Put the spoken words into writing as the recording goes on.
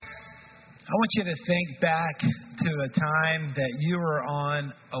I want you to think back to a time that you were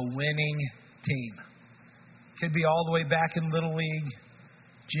on a winning team. Could be all the way back in Little League,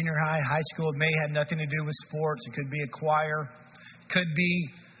 junior high, high school. It may have nothing to do with sports. It could be a choir. Could be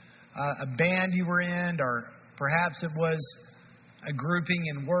a band you were in, or perhaps it was a grouping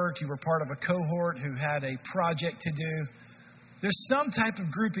in work. You were part of a cohort who had a project to do. There's some type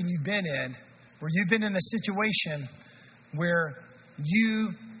of grouping you've been in where you've been in a situation where you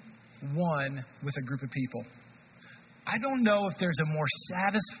won with a group of people. I don't know if there's a more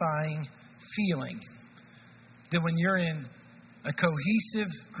satisfying feeling than when you're in a cohesive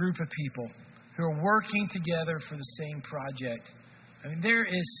group of people who are working together for the same project. I mean, there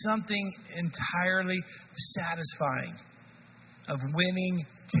is something entirely satisfying of winning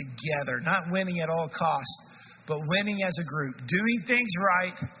together. Not winning at all costs, but winning as a group. Doing things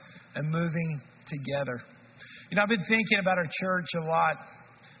right and moving together. You know, I've been thinking about our church a lot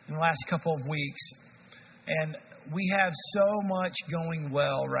in the last couple of weeks. And we have so much going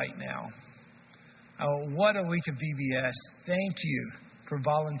well right now. What a week of VBS. Thank you for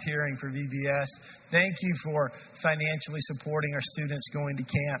volunteering for VBS. Thank you for financially supporting our students going to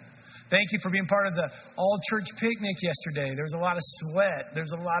camp. Thank you for being part of the all-church picnic yesterday. There was a lot of sweat.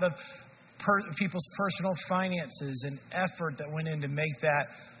 There's a lot of people's personal finances and effort that went in to make that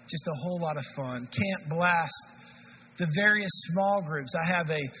just a whole lot of fun. Camp Blast, the various small groups. I have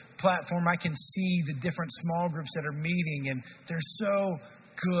a platform I can see the different small groups that are meeting, and they're so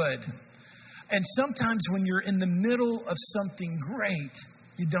good. And sometimes when you're in the middle of something great,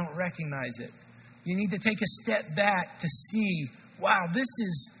 you don't recognize it. You need to take a step back to see, wow, this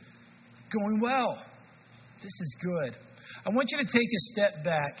is going well. This is good. I want you to take a step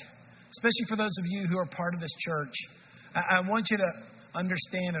back, especially for those of you who are part of this church. I want you to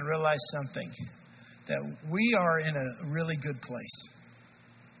understand and realize something, that we are in a really good place.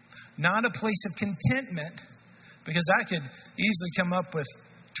 Not a place of contentment, because I could easily come up with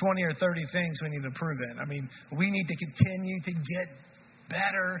 20 or 30 things we need to improve in. I mean, we need to continue to get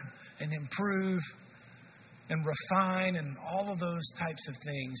better and improve and refine and all of those types of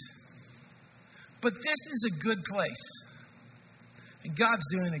things. But this is a good place. And God's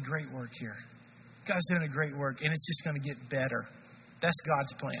doing a great work here. God's doing a great work, and it's just going to get better. That's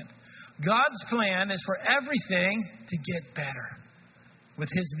God's plan. God's plan is for everything to get better with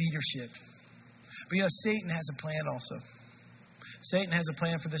His leadership. But you know, Satan has a plan also. Satan has a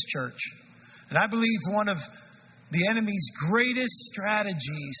plan for this church. And I believe one of the enemy's greatest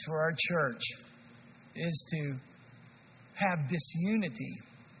strategies for our church is to have disunity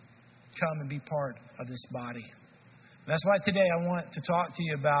come and be part of this body. And that's why today I want to talk to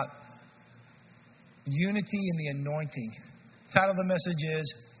you about unity in the anointing. The title of the message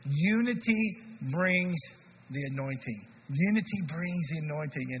is Unity Brings the Anointing. Unity brings the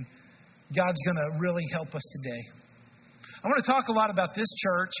anointing. And God's going to really help us today. I want to talk a lot about this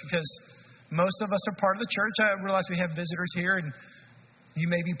church because most of us are part of the church. I realize we have visitors here and you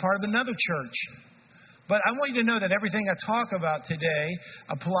may be part of another church. But I want you to know that everything I talk about today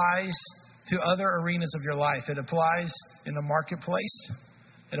applies to other arenas of your life. It applies in the marketplace.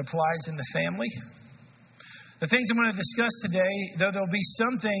 It applies in the family. The things I'm going to discuss today, though there'll be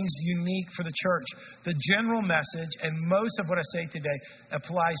some things unique for the church, the general message and most of what I say today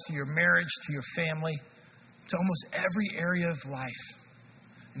applies to your marriage, to your family, to almost every area of life.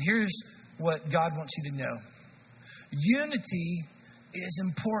 And here's what God wants you to know. Unity is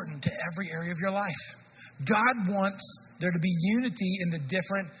important to every area of your life. God wants there to be unity in the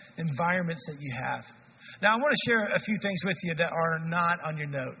different environments that you have. Now, I want to share a few things with you that are not on your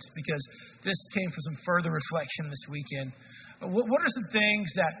notes because this came from some further reflection this weekend. What are some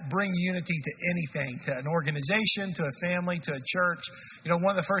things that bring unity to anything, to an organization, to a family, to a church? You know,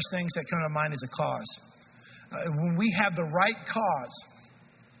 one of the first things that come to mind is a cause. When we have the right cause,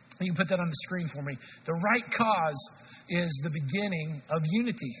 you can put that on the screen for me. The right cause is the beginning of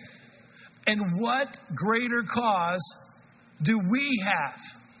unity. And what greater cause do we have?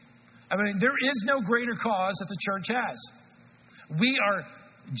 I mean, there is no greater cause that the church has. We are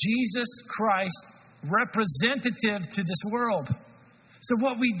Jesus Christ representative to this world. So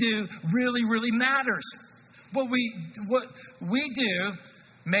what we do really, really matters. What we do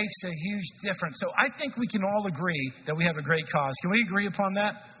makes a huge difference. So I think we can all agree that we have a great cause. Can we agree upon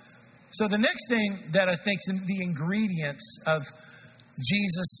that? So the next thing that I think is the ingredients of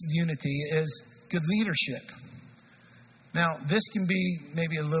Jesus' unity is good leadership. Now, this can be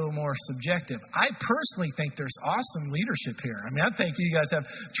maybe a little more subjective. I personally think there's awesome leadership here. I mean, I think you guys have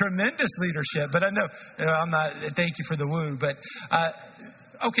tremendous leadership, but I know I'm not, thank you for the woo, but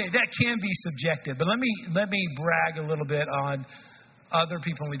okay, that can be subjective. But let me brag a little bit on other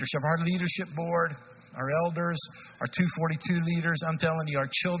people in leadership. Our leadership board, our elders, our 242 leaders, I'm telling you, our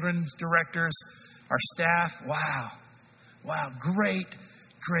children's directors, our staff. Wow, great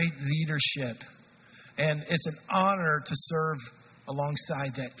leadership. And it's an honor to serve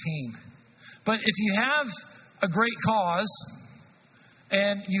alongside that team. But if you have a great cause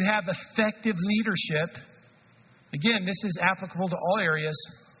and you have effective leadership, again, this is applicable to all areas.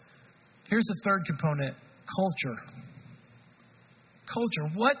 Here's the third component, culture.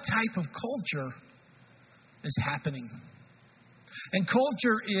 Culture. What type of culture is happening? And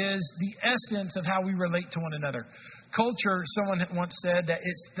culture is the essence of how we relate to one another. Culture, someone once said that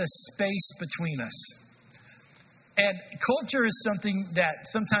it's the space between us. And culture is something that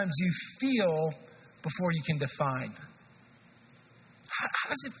sometimes you feel before you can define. How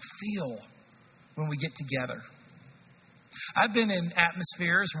does it feel when we get together? I've been in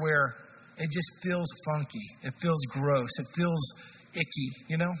atmospheres where it just feels funky. It feels gross. It feels icky,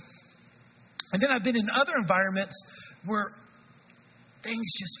 you know? And then I've been in other environments where things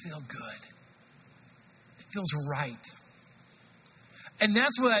just feel good. It feels right. And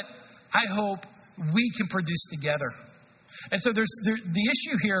that's what I hope we can produce together. And so the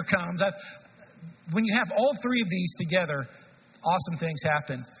issue here comes, when you have all three of these together, awesome things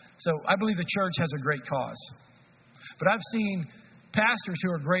happen. So I believe the church has a great cause. But I've seen pastors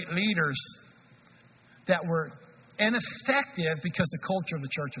who are great leaders that were ineffective because the culture of the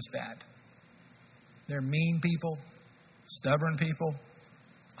church was bad. They're mean people, stubborn people,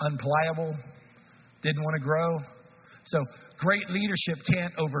 unpliable, didn't want to grow. So great leadership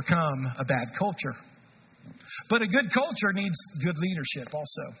can't overcome a bad culture. But a good culture needs good leadership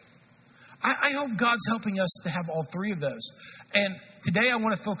also. I hope God's helping us to have all three of those. And today I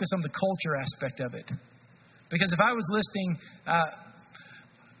want to focus on the culture aspect of it. Because if I was listing,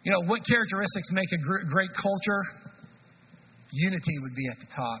 what characteristics make a great culture, unity would be at the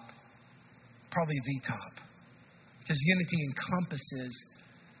top. Probably the top. Because unity encompasses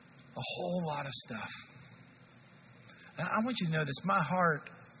a whole lot of stuff. And I want you to know this.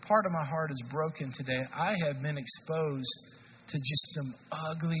 Part of my heart is broken today. I have been exposed to just some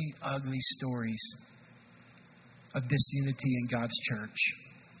ugly, ugly stories of disunity in God's church.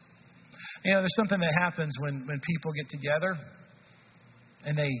 There's something that happens when people get together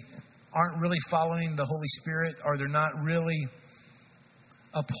and they aren't really following the Holy Spirit, or they're not really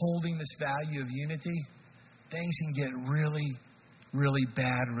upholding this value of unity. Things can get really, really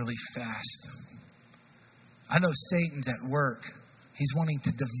bad really fast. I know Satan's at work. He's wanting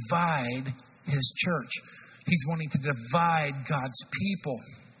to divide his church. He's wanting to divide God's people.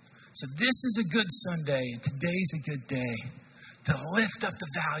 So this is a good Sunday, and today's a good day to lift up the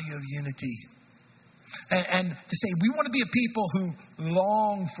value of unity. And to say we want to be a people who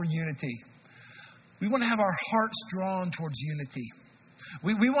long for unity. We want to have our hearts drawn towards unity.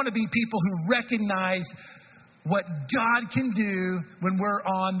 We want to be people who recognize what God can do when we're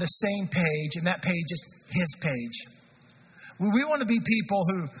on the same page, and that page is His page. We want to be people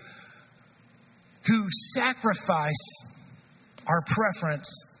who sacrifice our preference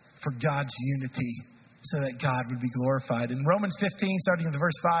for God's unity so that God would be glorified. And Romans 15, starting in the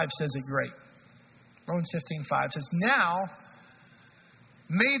verse 5, says it great. Romans 15:5 says, "Now,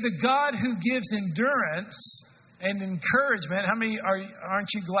 may the God who gives endurance and encouragement," how many aren't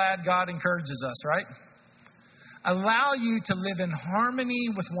you glad God encourages us, right? "Allow you to live in harmony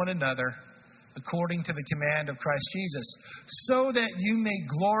with one another according to the command of Christ Jesus, so that you may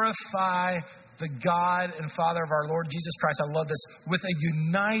glorify the God and Father of our Lord Jesus Christ." I love this. "With a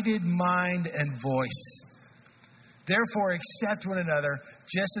united mind and voice. Therefore, accept one another,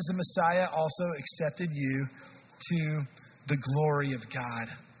 just as the Messiah also accepted you, to the glory of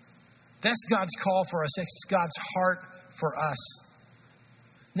God." That's God's call for us. It's God's heart for us.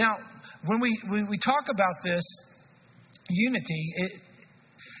 Now, when we talk about this unity,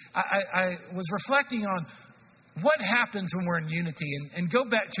 I was reflecting on what happens when we're in unity. And go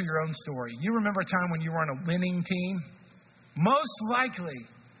back to your own story. You remember a time when you were on a winning team? Most likely,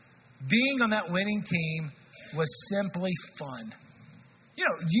 being on that winning team was simply fun.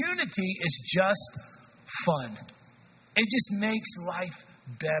 Unity is just fun. It just makes life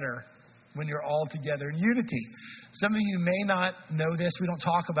better when you're all together in unity. Some of you may not know this. We don't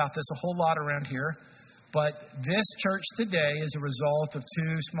talk about this a whole lot around here. But this church today is a result of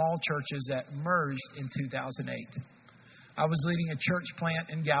two small churches that merged in 2008. I was leading a church plant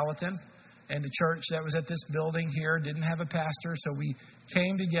in Gallatin, and the church that was at this building here didn't have a pastor, so we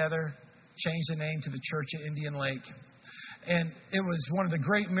came together, changed the name to the Church at Indian Lake. And it was one of the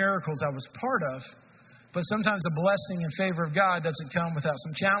great miracles I was part of, but sometimes the blessing and favor of God doesn't come without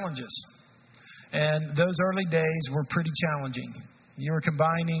some challenges. And those early days were pretty challenging. You were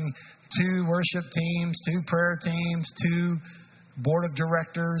combining 2 worship teams, 2 prayer teams, 2 board of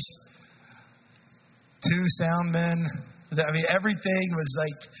directors, 2 sound men. I mean, everything was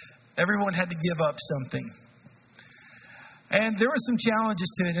like everyone had to give up something. And there were some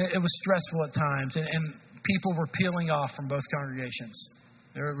challenges to it. It was stressful at times, and people were peeling off from both congregations.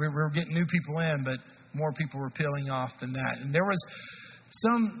 We were getting new people in, but more people were peeling off than that. And there was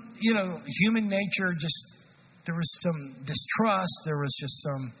some, human nature, there was some distrust. There was just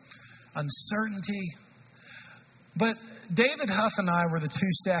some uncertainty. But David Huff and I were the 2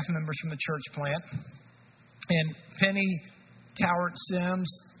 staff members from the church plant. And Penny Cowart Sims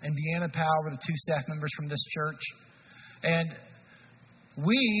and Deanna Powell were the 2 staff members from this church. And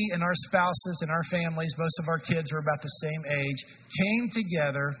we and our spouses and our families, most of our kids were about the same age, came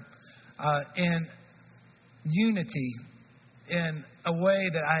together in unity in a way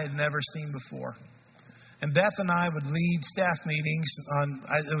that I had never seen before. And Beth and I would lead staff meetings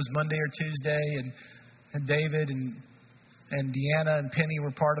it was Monday or Tuesday, and David and Deanna and Penny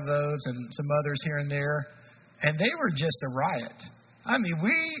were part of those, and some others here and there. And they were just a riot. I mean,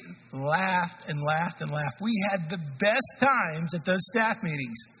 we laughed and laughed and laughed. We had the best times at those staff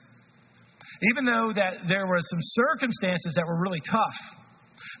meetings. Even though that there were some circumstances that were really tough.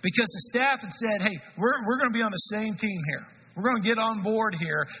 Because the staff had said, hey, we're going to be on the same team here. We're going to get on board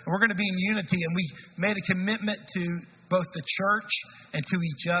here, and we're going to be in unity. And we made a commitment to both the church and to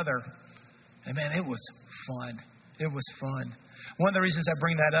each other. And man, it was fun. It was fun. One of the reasons I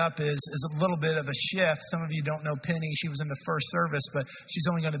bring that up is a little bit of a shift. Some of you don't know Penny. She was in the first service, but she's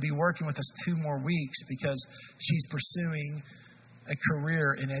only going to be working with us 2 more weeks because she's pursuing a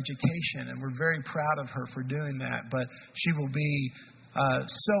career in education. And we're very proud of her for doing that. But she will be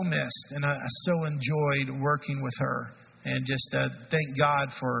so missed, and I so enjoyed working with her. And just thank God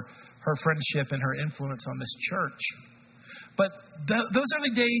for her friendship and her influence on this church. But those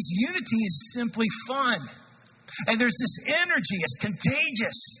early days, unity is simply fun. And there's this energy. It's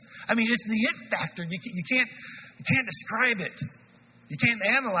contagious. I mean, it's the it factor. You can't describe it. You can't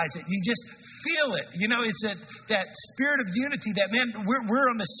analyze it. You just feel it. It's that spirit of unity that, man, we're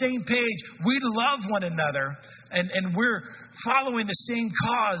on the same page. We love one another. And we're following the same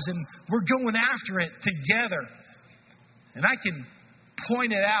cause. And we're going after it together. And I can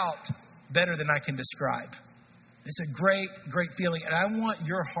point it out better than I can describe. It's a great, great feeling. And I want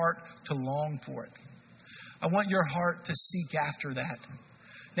your heart to long for it. I want your heart to seek after that.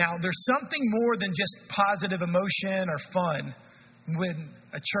 Now, there's something more than just positive emotion or fun when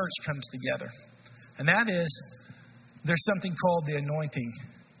a church comes together. And that is, there's something called the anointing.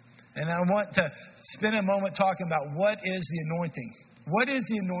 And I want to spend a moment talking about what is the anointing. What is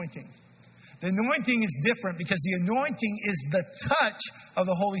the anointing? The anointing is different because the anointing is the touch of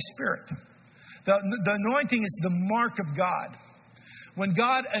the Holy Spirit. The anointing is the mark of God. When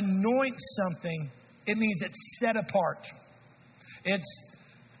God anoints something, it means it's set apart. It's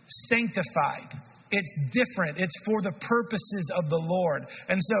sanctified. It's different. It's for the purposes of the Lord.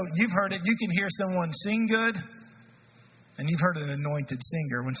 And so you've heard it. You can hear someone sing good, and you've heard an anointed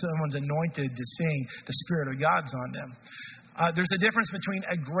singer. When someone's anointed to sing, the Spirit of God's on them. There's a difference between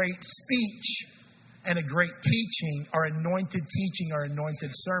a great speech and a great teaching, or anointed teaching, or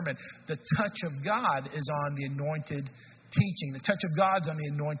anointed sermon. The touch of God is on the anointed teaching. The touch of God's on the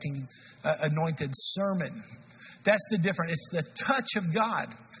anointed sermon. That's the difference. It's the touch of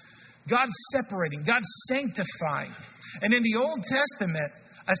God. God's separating. God's sanctifying. And in the Old Testament,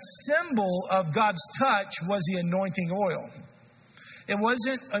 a symbol of God's touch was the anointing oil. It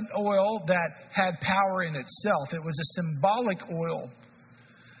wasn't an oil that had power in itself. It was a symbolic oil.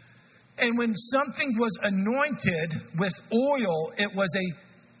 And when something was anointed with oil, it was a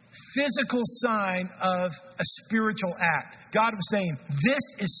physical sign of a spiritual act. God was saying, this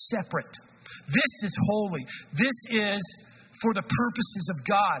is separate. This is holy. This is for the purposes of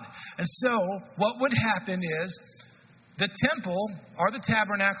God. And so what would happen is the temple, or the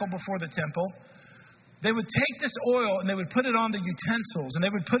tabernacle before the temple, they would take this oil and they would put it on the utensils, and they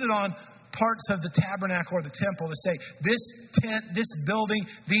would put it on parts of the tabernacle or the temple to say, this tent, this building,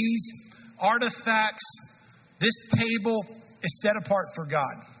 these artifacts, this table is set apart for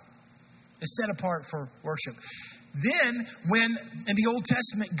God. It's set apart for worship. Then, when in the Old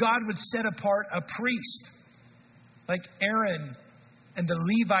Testament, God would set apart a priest like Aaron and the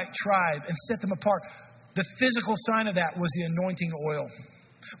Levite tribe and set them apart. The physical sign of that was the anointing oil.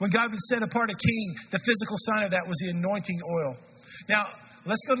 When God would set apart a king, the physical sign of that was the anointing oil. Now,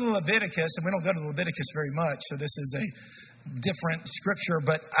 let's go to Leviticus, and we don't go to Leviticus very much, so this is a different scripture,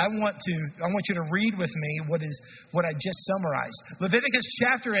 but I want you to read with me what I just summarized. Leviticus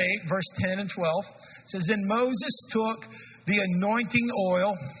chapter 8, verse 10 and 12 says, Then Moses took the anointing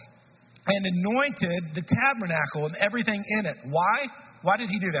oil and anointed the tabernacle and everything in it. Why? Why did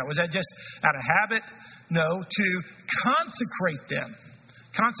he do that? Was that just out of habit? No, to consecrate them.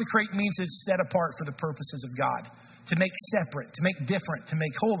 Consecrate means it's set apart for the purposes of God, to make separate, to make different, to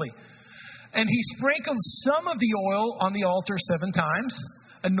make holy. And he sprinkled some of the oil on the altar 7 times,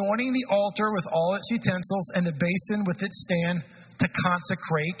 anointing the altar with all its utensils and the basin with its stand to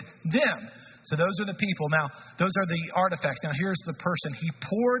consecrate them. So those are the people. Now, those are the artifacts. Now, here's the person. He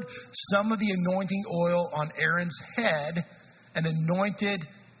poured some of the anointing oil on Aaron's head and anointed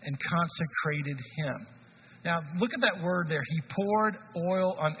and consecrated him. Now, look at that word there. He poured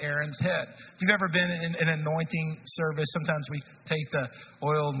oil on Aaron's head. If you've ever been in an anointing service, sometimes we take the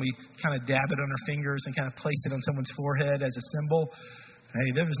oil and we kind of dab it on our fingers and kind of place it on someone's forehead as a symbol.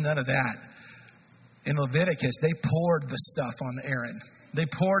 Hey, there was none of that. In Leviticus, they poured the stuff on Aaron. They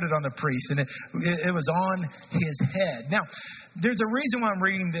poured it on the priest, and it was on his head. Now, there's a reason why I'm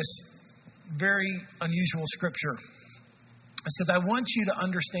reading this very unusual scripture. It's because I want you to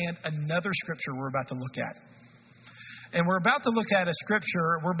understand another scripture we're about to look at. And we're about to look at a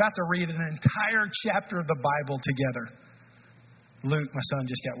scripture, we're about to read an entire chapter of the Bible together. Luke, my son,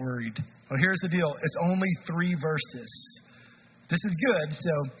 just got worried. Well, here's the deal. It's only 3 verses. This is good.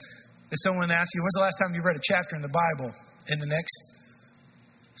 So if someone asks you, when's the last time you read a chapter in the Bible? In the next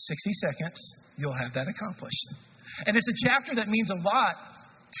 60 seconds, you'll have that accomplished. And it's a chapter that means a lot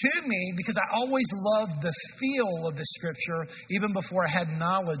to me because I always loved the feel of the scripture even before I had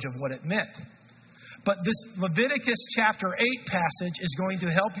knowledge of what it meant. But this Leviticus chapter 8 passage is going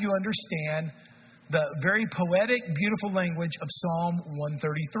to help you understand the very poetic, beautiful language of Psalm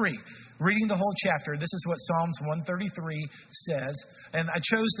 133. Reading the whole chapter, this is what Psalms 133 says. And I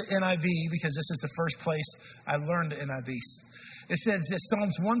chose the NIV because this is the first place I learned the NIV. It says this,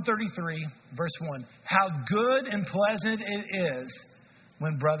 Psalms 133, verse 1. How good and pleasant it is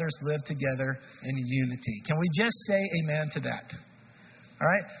when brothers live together in unity. Can we just say amen to that? All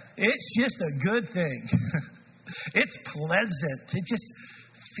right? It's just a good thing. It's pleasant. It just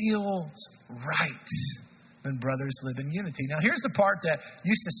feels right when brothers live in unity. Now, here's the part that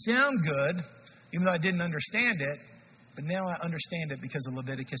used to sound good, even though I didn't understand it, but now I understand it because of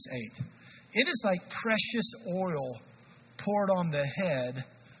Leviticus 8. It is like precious oil poured on the head,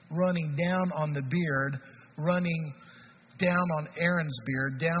 running down on the beard, running down on Aaron's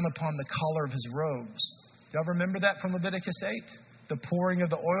beard, down upon the collar of his robes. Y'all remember that from Leviticus 8? The pouring of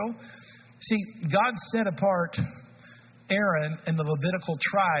the oil? See, God set apart Aaron and the Levitical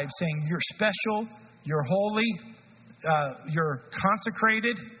tribe, saying, you're special, you're holy, you're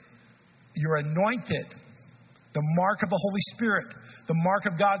consecrated, you're anointed. The mark of the Holy Spirit, the mark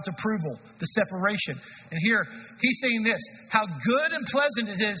of God's approval, the separation. And here, he's saying this, how good and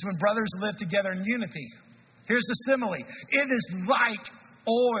pleasant it is when brothers live together in unity. Here's the simile. It is like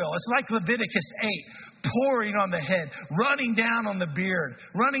oil. It's like Leviticus 8, pouring on the head, running down on the beard,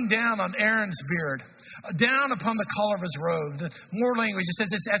 running down on Aaron's beard, down upon the collar of his robe. More language, it says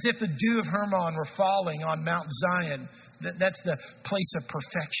it's as if the dew of Hermon were falling on Mount Zion. That's the place of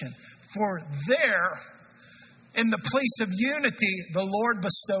perfection. For there, in the place of unity, the Lord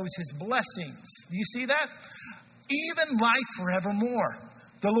bestows his blessings. Do you see that? Even life forevermore.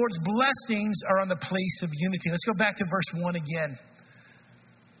 The Lord's blessings are on the place of unity. Let's go back to verse 1 again.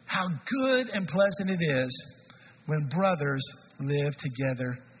 How good and pleasant it is when brothers live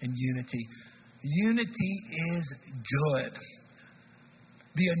together in unity. Unity is good.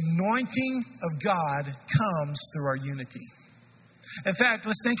 The anointing of God comes through our unity. In fact,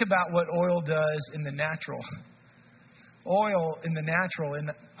 let's think about what oil does in the natural. Oil in the natural, in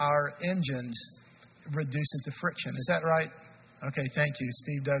our engines, reduces the friction. Is that right? Okay, thank you,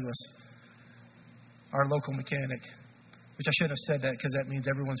 Steve Douglas, our local mechanic. Which I shouldn't have said that because that means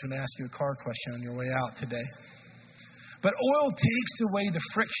everyone's going to ask you a car question on your way out today. But oil takes away the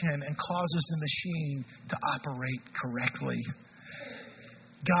friction and causes the machine to operate correctly.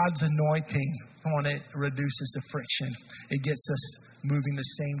 God's anointing on it reduces the friction. It gets us moving the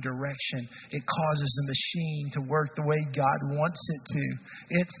same direction. It causes the machine to work the way God wants it to.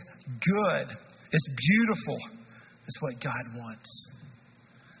 It's good. It's beautiful. It's what God wants.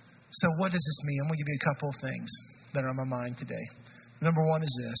 So what does this mean? I'm going to give you a couple of things that are on my mind today. Number one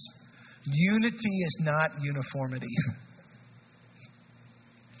is this. Unity is not uniformity.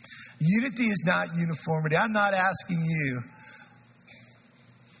 Unity is not uniformity. I'm not asking you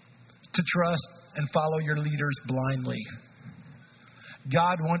to trust and follow your leaders blindly.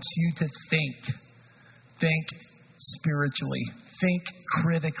 God wants you to think spiritually, think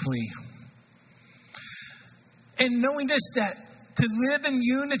critically. And knowing this, that To live in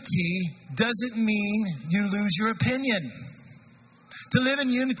unity doesn't mean you lose your opinion. To live in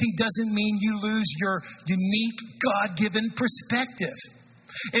unity doesn't mean you lose your unique God-given perspective.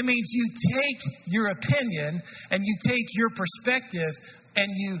 It means you take your opinion and you take your perspective and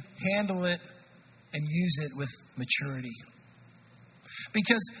you handle it and use it with maturity.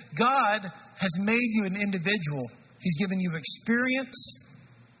 Because God has made you an individual. He's given you experience.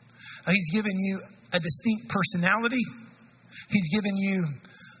 He's given you a distinct personality. He's given you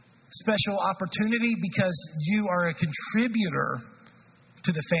special opportunity because you are a contributor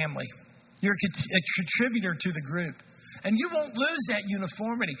to the family. You're a contributor to the group. And you won't lose that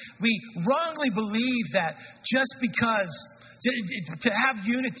uniformity. We wrongly believe that just because to have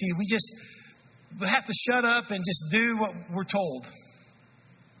unity, we have to shut up and just do what we're told.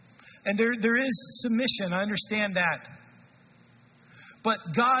 And there is submission. I understand that. But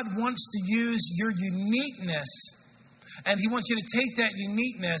God wants to use your uniqueness. And He wants you to take that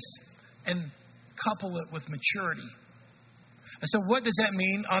uniqueness and couple it with maturity. And so what does that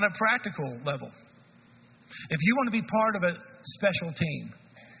mean on a practical level? If you want to be part of a special team,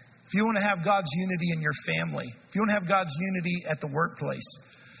 if you want to have God's unity in your family, if you want to have God's unity at the workplace,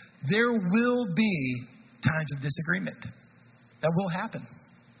 there will be times of disagreement. That will happen.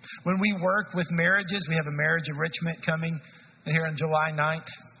 When we work with marriages, we have a marriage enrichment coming here on July 9th.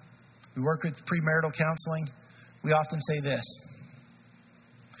 We work with premarital counseling. We often say this.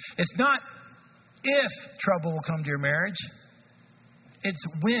 It's not if trouble will come to your marriage. It's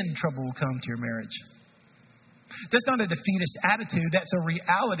when trouble will come to your marriage. That's not a defeatist attitude. That's a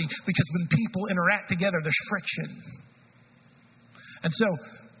reality, because when people interact together, there's friction. And so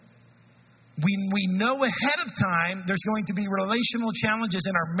we know ahead of time there's going to be relational challenges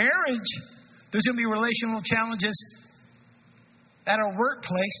in our marriage. There's going to be relational challenges at our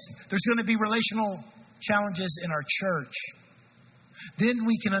workplace. There's going to be relational challenges in our church. Then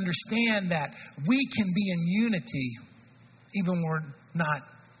we can understand that we can be in unity even when we're not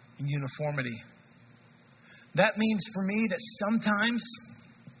in uniformity. That means for me that sometimes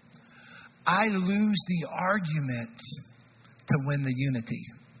I lose the argument to win the unity.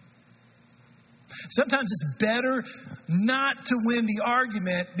 Sometimes it's better not to win the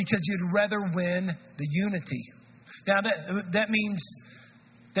argument because you'd rather win the unity. Now that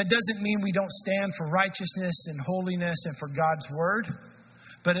doesn't mean we don't stand for righteousness and holiness and for God's word,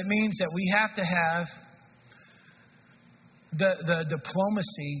 but it means that we have to have the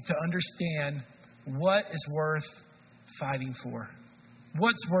diplomacy to understand what is worth fighting for,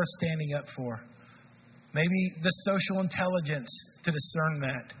 what's worth standing up for. Maybe the social intelligence to discern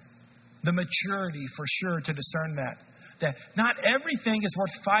that, the maturity for sure to discern that not everything is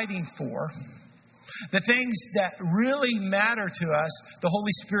worth fighting for. The things that really matter to us, the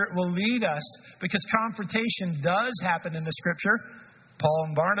Holy Spirit will lead us, because confrontation does happen in the Scripture. Paul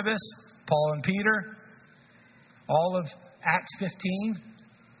and Barnabas, Paul and Peter, all of Acts 15.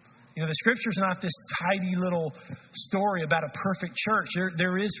 You know, the Scripture's not this tidy little story about a perfect church.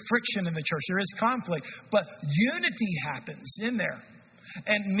 There is friction in the church. There is conflict. But unity happens in there.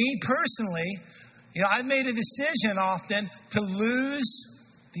 And me personally, I've made a decision often to lose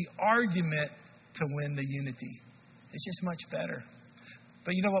the argument to win the unity. It's just much better.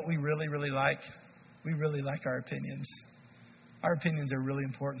 But you know what we really, really like? We really like our opinions. Our opinions are really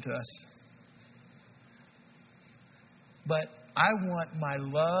important to us. But I want my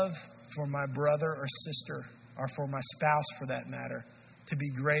love for my brother or sister, or for my spouse for that matter, to be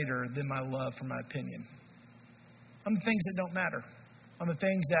greater than my love for my opinion. On the things that don't matter. On the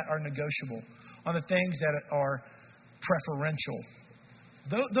things that are negotiable. On the things that are preferential.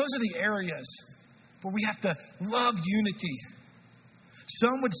 Those are the areas where we have to love unity.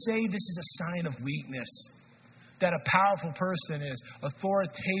 Some would say this is a sign of weakness. That a powerful person is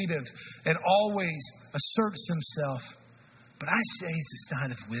authoritative and always asserts himself. But I say it's a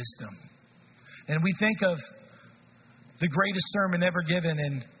sign of wisdom. And we think of the greatest sermon ever given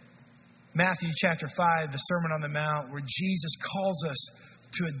in Matthew chapter 5, the Sermon on the Mount, where Jesus calls us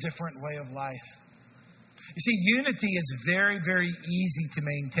to a different way of life. You see, unity is very, very easy to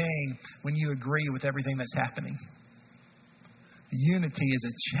maintain when you agree with everything that's happening. Unity is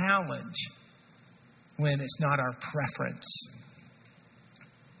a challenge when it's not our preference.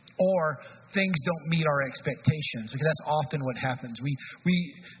 Or things don't meet our expectations, because that's often what happens. We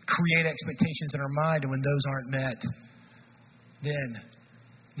create expectations in our mind, and when those aren't met,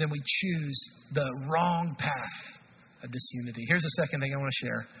 then we choose the wrong path of disunity. Here's the second thing I want to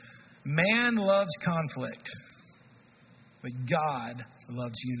share. Man loves conflict, but God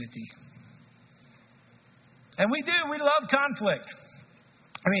loves unity. And we do. We love conflict.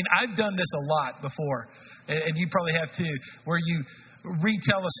 I mean, I've done this a lot before, and you probably have too, where you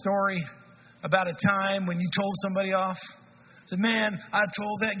retell a story about a time when you told somebody off. Said, man, I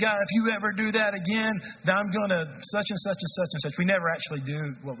told that guy, if you ever do that again, then I'm going to such and such and such and such. We never actually do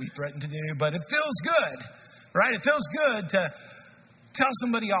what we threaten to do, but it feels good, right? It feels good to tell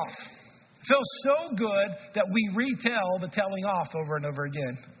somebody off. It feels so good that we retell the telling off over and over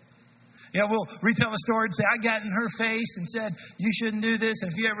again. You know, we'll retell a story and say, I got in her face and said, you shouldn't do this.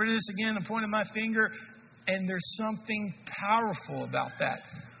 And if you ever do this again, I'm pointing my finger. And there's something powerful about that.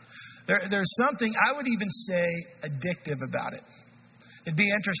 There's something, I would even say, addictive about it. It'd be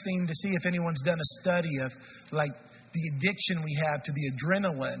interesting to see if anyone's done a study of, like, the addiction we have to the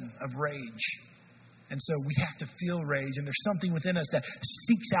adrenaline of rage. And so we have to feel rage. And there's something within us that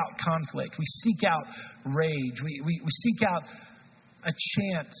seeks out conflict. We seek out rage. We seek out a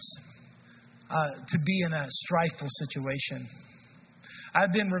chance to be in a strifeful situation.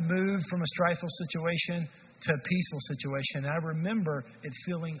 I've been removed from a strifeful situation to a peaceful situation. And I remember it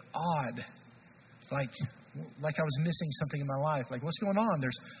feeling odd, like I was missing something in my life. Like, what's going on?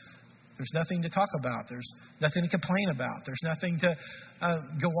 There's nothing to talk about. There's nothing to complain about. There's nothing to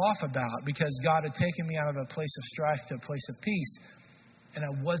go off about, because God had taken me out of a place of strife to a place of peace. And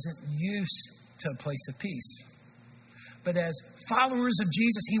I wasn't used to a place of peace. But as followers of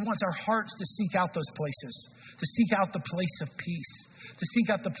Jesus, He wants our hearts to seek out those places, to seek out the place of peace, to seek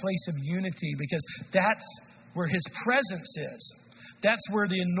out the place of unity, because that's where His presence is. That's where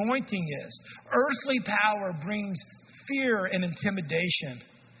the anointing is. Earthly power brings fear and intimidation.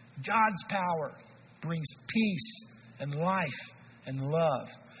 God's power brings peace and life and love.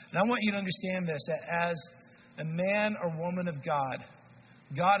 And I want you to understand this, that as a man or woman of God,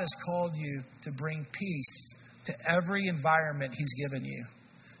 God has called you to bring peace to every environment He's given you.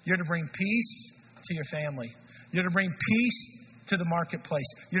 You're to bring peace to your family. You're to bring peace to the marketplace.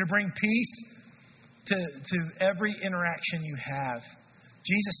 You're to bring peace to every interaction you have.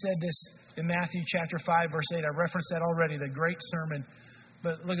 Jesus said this in Matthew chapter 5, verse 8. I referenced that already, the great sermon.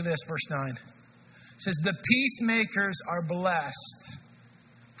 But look at this, verse 9. It says, the peacemakers are blessed,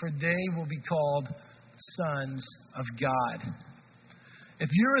 for they will be called sons of God. If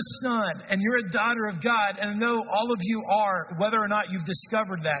you're a son and you're a daughter of God, and I know all of you are, whether or not you've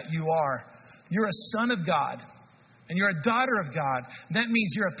discovered that, you are. You're a son of God and you're a daughter of God. That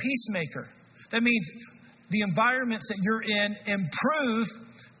means you're a peacemaker. That means the environments that you're in improve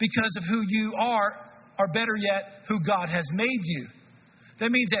because of who you are, or better yet, who God has made you.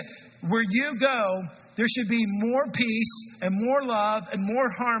 That means that where you go, there should be more peace and more love and more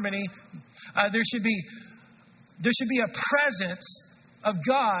harmony. There should be a presence of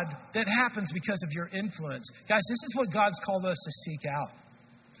God that happens because of your influence. Guys, this is what God's called us to seek out.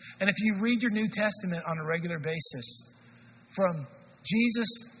 And if you read your New Testament on a regular basis, from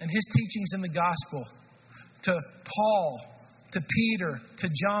Jesus and His teachings in the gospel, to Paul, to Peter, to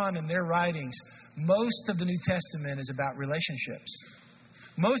John and their writings, most of the New Testament is about relationships.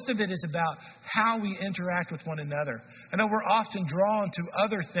 Most of it is about how we interact with one another. I know we're often drawn to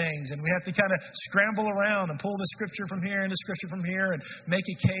other things, and we have to kind of scramble around and pull the scripture from here and the scripture from here and make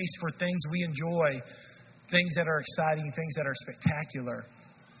a case for things we enjoy, things that are exciting, things that are spectacular.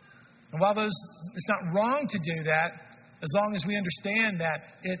 And while it's not wrong to do that, as long as we understand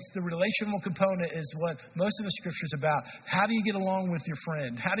that it's the relational component is what most of the Scripture is about. How do you get along with your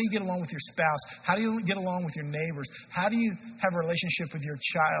friend? How do you get along with your spouse? How do you get along with your neighbors? How do you have a relationship with your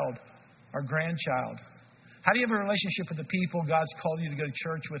child or grandchild? How do you have a relationship with the people God's called you to go to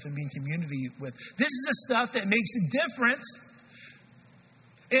church with and be in community with? This is the stuff that makes a difference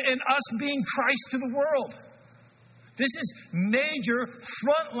in us being Christ to the world. This is major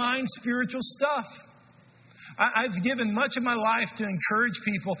frontline spiritual stuff. I've given much of my life to encourage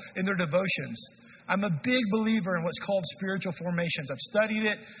people in their devotions. I'm a big believer in what's called spiritual formations. I've studied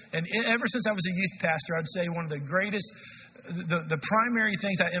it, and ever since I was a youth pastor, I'd say one of the greatest, the primary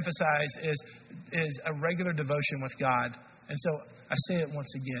things I emphasize is a regular devotion with God. And so I say it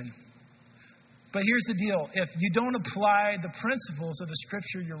once again. But here's the deal. If you don't apply the principles of the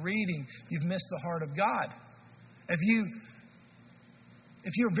Scripture you're reading, you've missed the heart of God.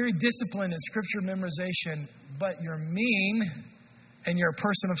 If you're very disciplined in Scripture memorization, but you're mean and you're a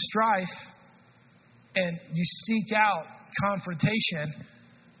person of strife and you seek out confrontation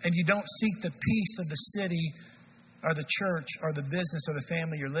and you don't seek the peace of the city or the church or the business or the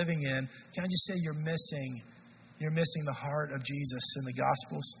family you're living in, can I just say you're missing the heart of Jesus in the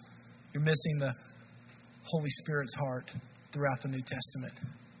Gospels. You're missing the Holy Spirit's heart throughout the New Testament.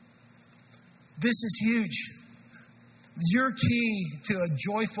 This is huge. Your key to a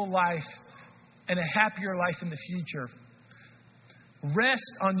joyful life and a happier life in the future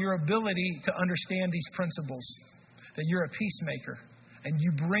Rest on your ability to understand these principles, that you're a peacemaker and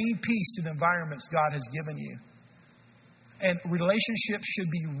you bring peace to the environments God has given you. And relationships should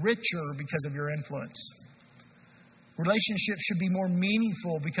be richer because of your influence. Relationships should be more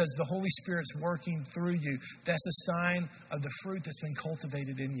meaningful because the Holy Spirit's working through you. That's a sign of the fruit that's been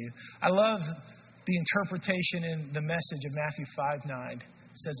cultivated in you. I love the interpretation in the Message of Matthew 5:9.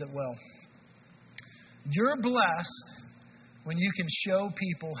 It says it well. You're blessed when you can show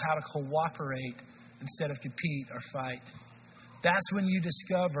people how to cooperate instead of compete or fight. That's when you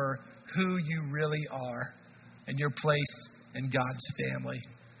discover who you really are and your place in God's family.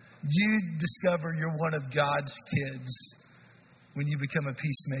 You discover you're one of God's kids when you become a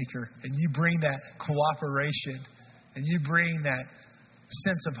peacemaker and you bring that cooperation and you bring that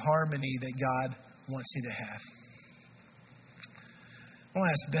sense of harmony that God wants you to have. I want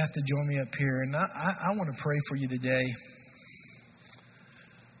to ask Beth to join me up here, and I want to pray for you today.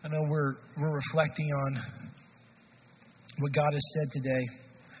 I know we're reflecting on what God has said today.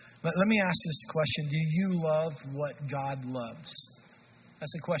 Let me ask this question. Do you love what God loves?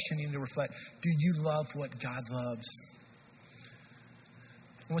 That's a question you need to reflect. Do you love what God loves?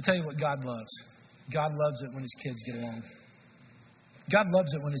 I'm going to tell you what God loves. God loves it when His kids get along. God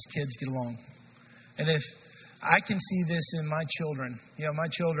loves it when His kids get along. And if I can see this in my children. My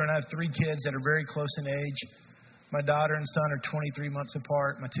children, I have 3 kids that are very close in age. My daughter and son are 23 months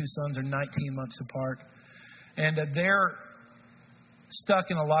apart. My 2 sons are 19 months apart. And they're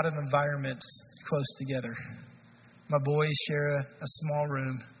stuck in a lot of environments close together. My boys share a small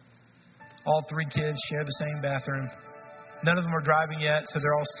room. All 3 kids share the same bathroom. None of them are driving yet, so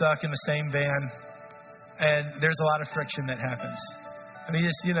they're all stuck in the same van. And there's a lot of friction that happens. I mean,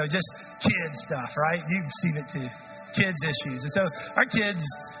 just kid stuff, right? You've seen it too. Kids issues. And so our kids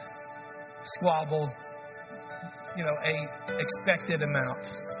squabble, a expected amount.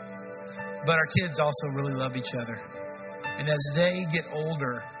 But our kids also really love each other. And as they get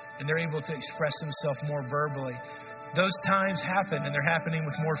older and they're able to express themselves more verbally, those times happen, and they're happening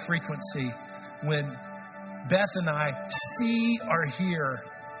with more frequency when Beth and I see or hear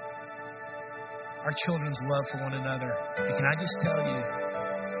our children's love for one another. And can I just tell you,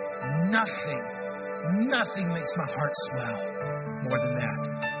 nothing makes my heart swell more than that.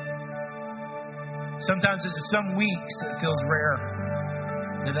 Sometimes it's some weeks it feels rare.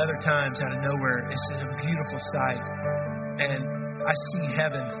 Then other times out of nowhere, it's just a beautiful sight. And I see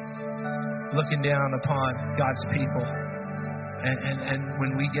heaven looking down upon God's people. And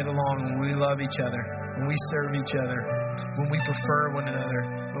when we get along, when we love each other, when we serve each other, when we prefer one another,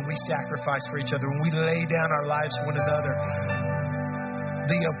 when we sacrifice for each other, when we lay down our lives for one another,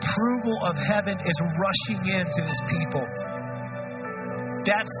 the approval of heaven is rushing into His people.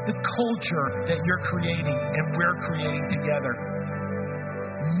 That's the culture that you're creating and we're creating together.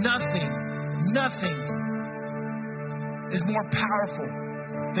 Nothing is more powerful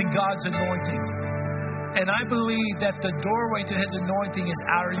than God's anointing. And I believe that the doorway to His anointing is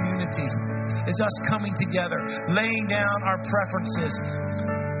our unity. Is us coming together, laying down our preferences,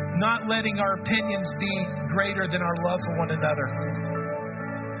 not letting our opinions be greater than our love for one another.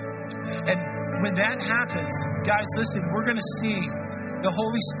 And when that happens, guys, listen, we're going to see the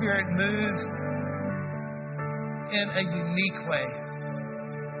Holy Spirit move in a unique way.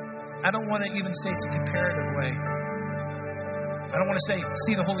 I don't want to even say it's a comparative way. I don't want to say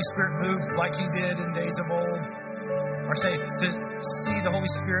see the Holy Spirit move like He did in days of old, or say to see the Holy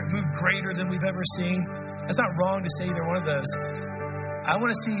Spirit move greater than we've ever seen. It's not wrong to say either one of those. I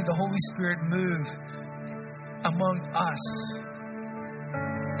want to see the Holy Spirit move among us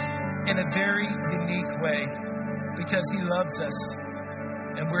in a very unique way because He loves us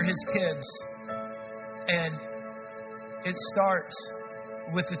and we're His kids. And it starts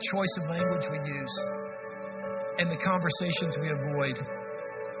with the choice of language we use and the conversations we avoid.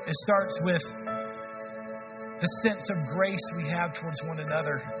 It starts with the sense of grace we have towards one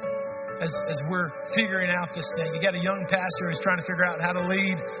another as we're figuring out this thing. You got a young pastor who's trying to figure out how to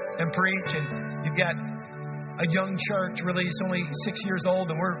lead and preach, and you've got a young church, really, it's only 6 years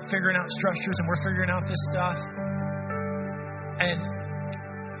old, and we're figuring out structures and we're figuring out this stuff. And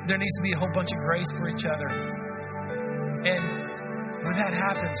there needs to be a whole bunch of grace for each other. And when that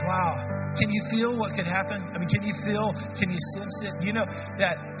happens, wow, can you feel what could happen? I mean, can you sense it? You know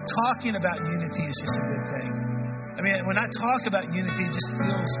that talking about unity is just a good thing. I mean, when I talk about unity, it just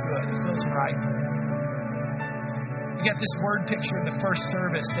feels good. It feels right. You got this word picture in the first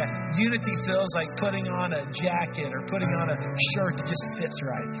service that unity feels like putting on a jacket or putting on a shirt that just fits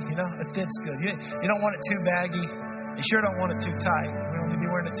right. It fits good. You don't want it too baggy. You sure don't want it too tight. You don't want to be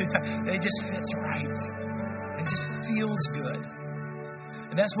wearing it too tight. It just fits right. It just feels good.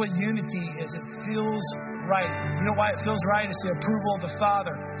 And that's what unity is. It feels right. You know why it feels right? It's the approval of the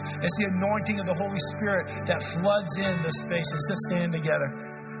Father. It's the anointing of the Holy Spirit that floods in the spaces. Let's stand together.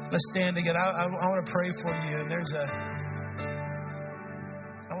 Let's stand together. I want to pray for you. And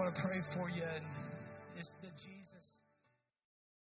I want to pray for you. And it's the Jesus.